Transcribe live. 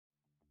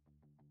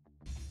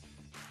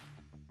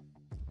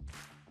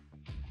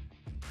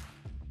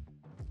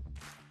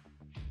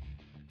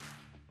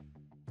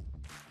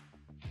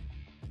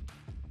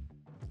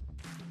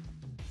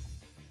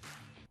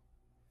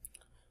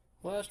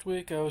Last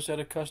week I was at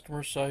a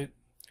customer site.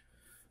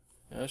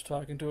 I was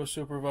talking to a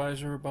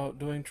supervisor about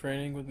doing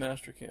training with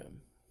Mastercam.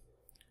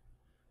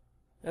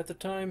 At the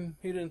time,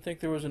 he didn't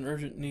think there was an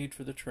urgent need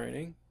for the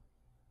training.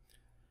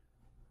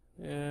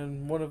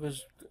 And one of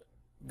his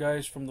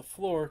guys from the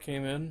floor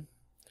came in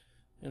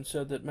and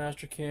said that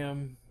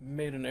Mastercam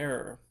made an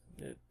error.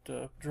 It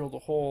drilled a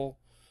hole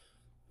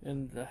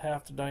in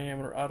half the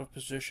diameter out of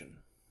position.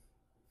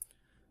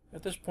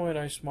 At this point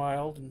I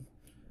smiled and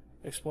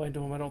explained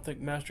to him I don't think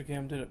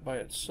Mastercam did it by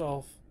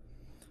itself.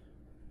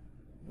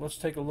 Let's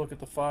take a look at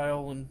the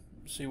file and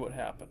see what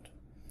happened.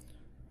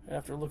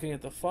 After looking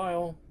at the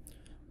file,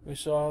 we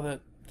saw that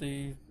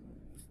the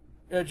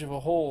edge of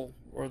a hole,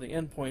 or the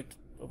end point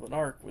of an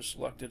arc, was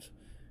selected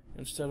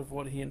instead of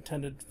what he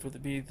intended for to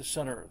be the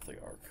center of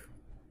the arc.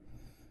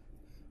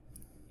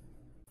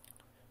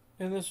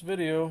 In this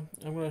video,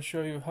 I'm going to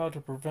show you how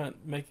to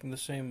prevent making the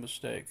same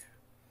mistake.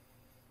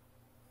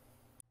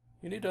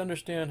 You need to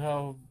understand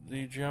how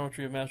the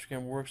geometry of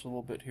Mastercam works a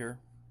little bit here.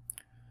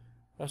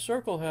 A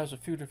circle has a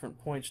few different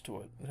points to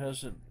it. It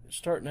has a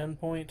start and end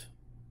point.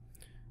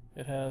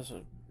 It has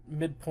a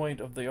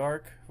midpoint of the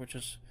arc, which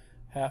is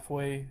half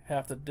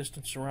the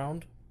distance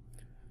around.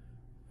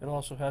 It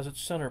also has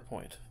its center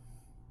point.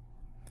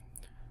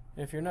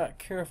 If you're not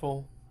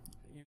careful,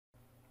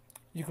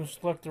 you can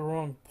select the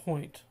wrong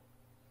point.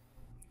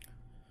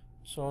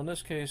 So in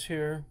this case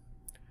here,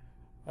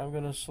 I'm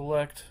going to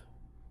select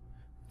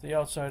the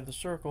outside of the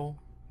circle,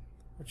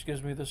 which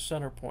gives me the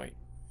center point.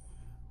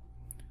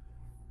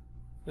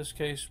 This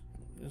case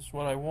is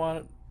what I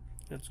want.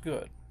 It's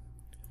good.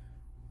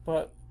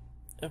 But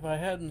if I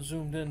hadn't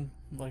zoomed in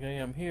like I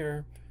am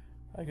here,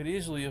 I could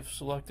easily have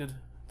selected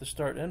the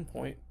start end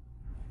point,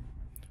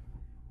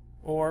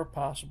 or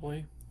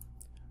possibly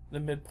the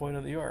midpoint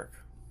of the arc.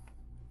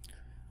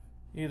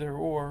 Either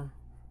or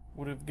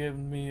would have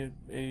given me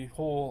a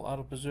hole out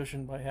of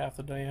position by half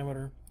the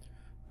diameter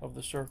of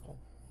the circle.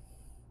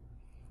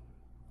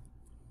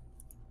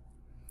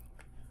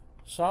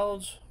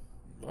 Solids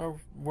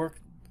work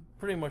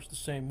pretty much the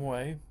same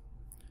way.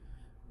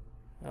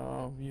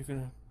 You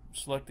can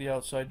select the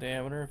outside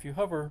diameter. If you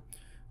hover,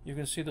 you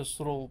can see this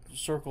little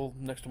circle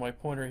next to my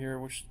pointer here,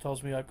 which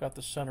tells me I've got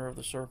the center of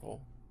the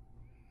circle.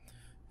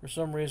 For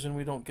some reason,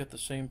 we don't get the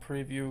same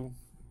preview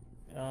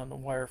on the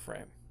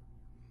wireframe.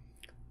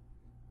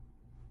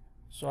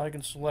 So I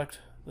can select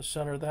the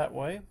center that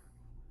way.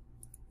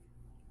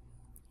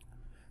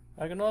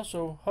 I can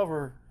also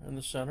hover in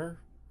the center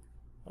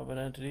of an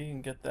entity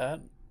and get that,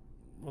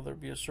 whether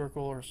it be a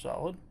circle or a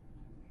solid.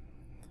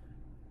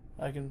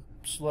 I can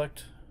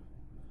select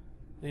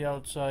the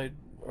outside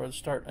or the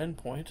start end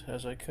point,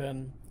 as I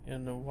can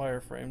in the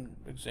wireframe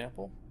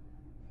example.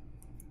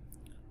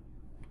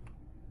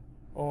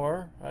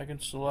 Or I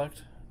can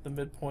select the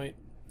midpoint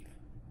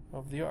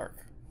of the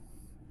arc.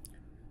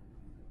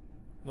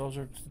 Those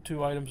are the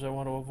two items I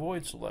want to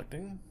avoid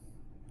selecting.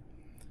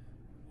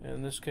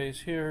 In this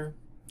case here,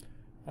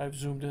 I've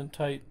zoomed in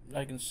tight.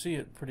 I can see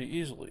it pretty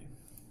easily.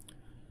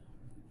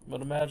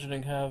 But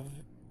imagining have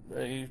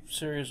a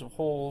series of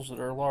holes that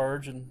are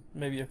large and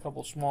maybe a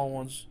couple small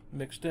ones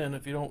mixed in.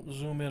 If you don't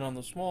zoom in on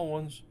the small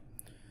ones,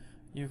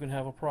 you can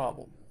have a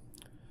problem.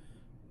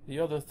 The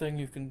other thing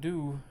you can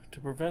do to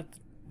prevent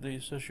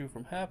this issue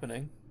from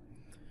happening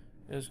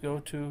is go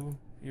to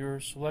your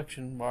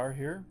selection bar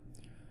here,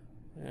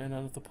 and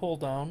on the pull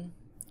down,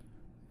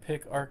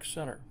 pick Arc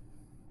Center,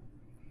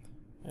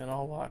 and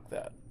I'll lock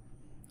that.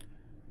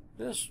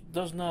 This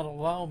does not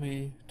allow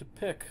me to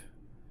pick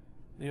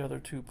the other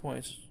 2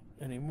 points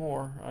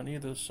anymore on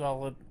either the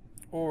solid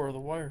or the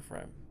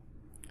wireframe.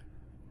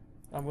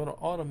 I'm going to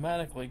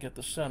automatically get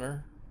the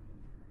center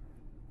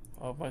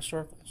of my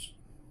circles.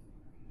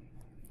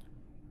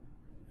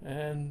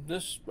 And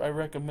this I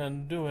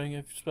recommend doing,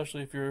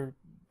 especially if you're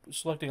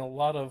selecting a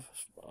lot of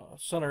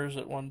centers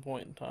at one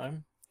point in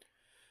time.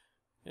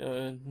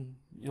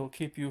 It'll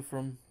keep you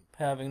from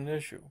having an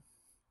issue.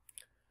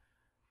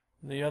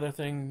 The other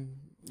thing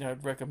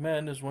I'd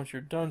recommend is once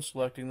you're done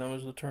selecting them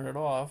is to turn it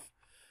off,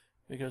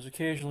 because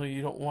occasionally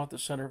you don't want the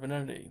center of an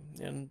entity.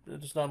 And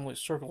it's not only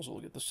circles that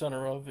will get the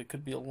center of, it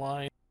could be a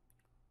line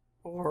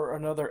or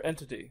another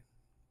entity.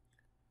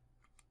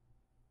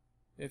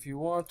 If you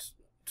want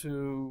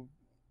to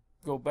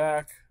go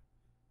back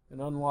and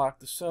unlock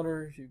the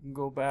center, you can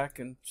go back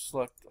and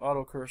select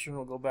auto cursor and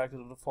it'll go back to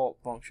the default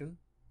function.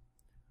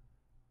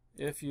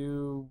 If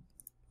you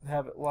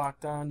have it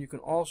locked on, you can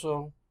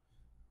also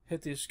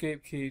hit the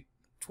escape key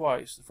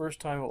twice. The first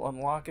time it will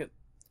unlock it,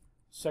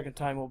 second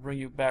time will bring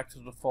you back to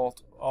the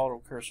default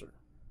auto cursor.